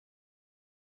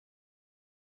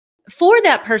for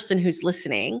that person who's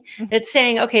listening, it's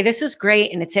saying, okay, this is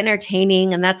great and it's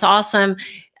entertaining and that's awesome.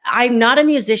 I'm not a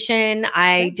musician.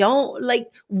 I don't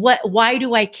like why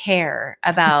do I care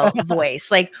about voice?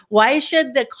 Like, why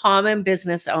should the common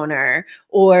business owner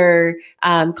or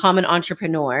common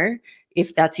entrepreneur,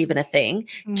 if that's even a thing,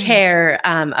 care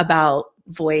about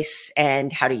voice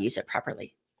and how to use it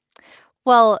properly?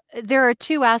 Well, there are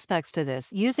two aspects to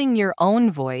this. Using your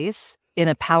own voice in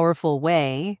a powerful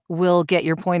way will get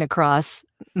your point across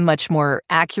much more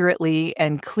accurately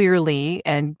and clearly,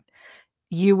 and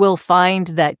you will find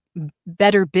that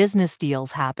better business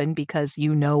deals happen because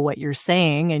you know what you're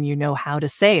saying and you know how to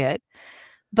say it.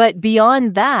 But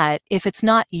beyond that, if it's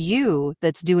not you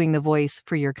that's doing the voice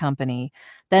for your company,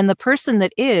 then the person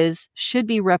that is should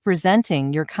be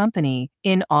representing your company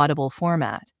in audible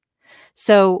format.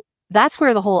 So that's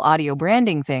where the whole audio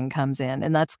branding thing comes in.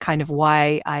 And that's kind of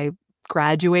why I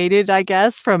graduated, I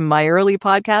guess, from my early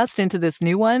podcast into this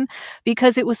new one,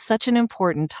 because it was such an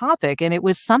important topic. And it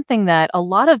was something that a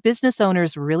lot of business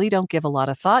owners really don't give a lot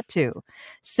of thought to.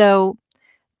 So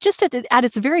just at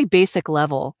its very basic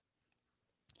level,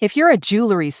 if you're a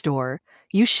jewelry store,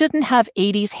 you shouldn't have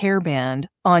 80s hairband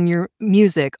on your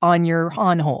music on your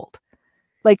on hold.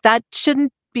 Like, that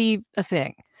shouldn't be a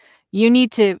thing. You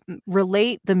need to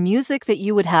relate the music that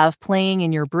you would have playing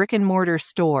in your brick and mortar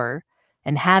store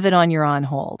and have it on your on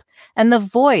hold. And the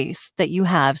voice that you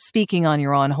have speaking on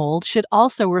your on hold should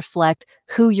also reflect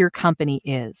who your company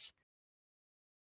is.